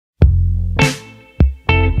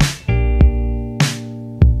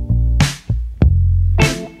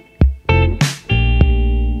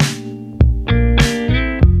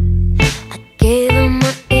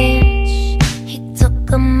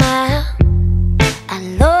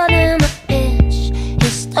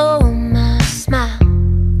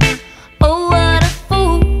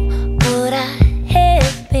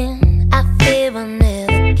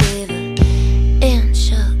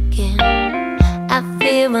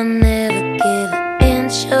I never give an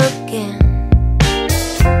inch again.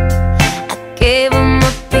 I gave him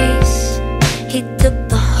a piece, he took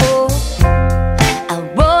the whole. I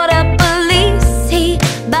wrote up a lease, he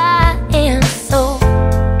bought and sold.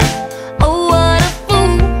 Oh, what a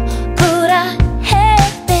fool could I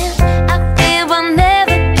have been. I fear I'll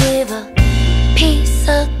never give a piece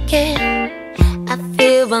again. I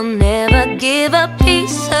fear I'll never give a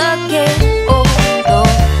piece again. Oh, no.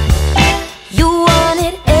 You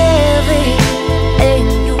wanted everything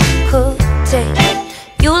you could take.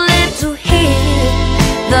 You lived to hear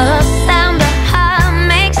the sound the heart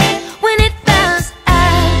makes when it finds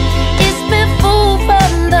out it's been fooled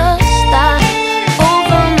from the start. Fooled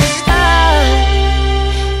from the start.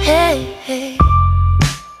 Hey, hey.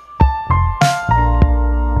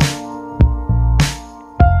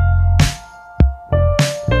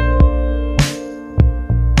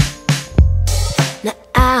 Now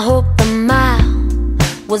I hope the mile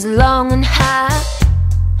was long and high,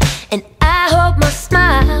 and I hope my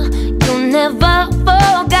smile you'll never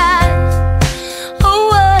forget. Oh,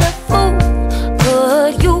 what a fool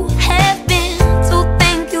could you have been to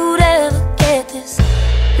think you'd ever get this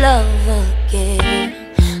love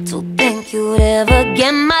again, to think you'd ever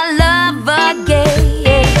get my love again.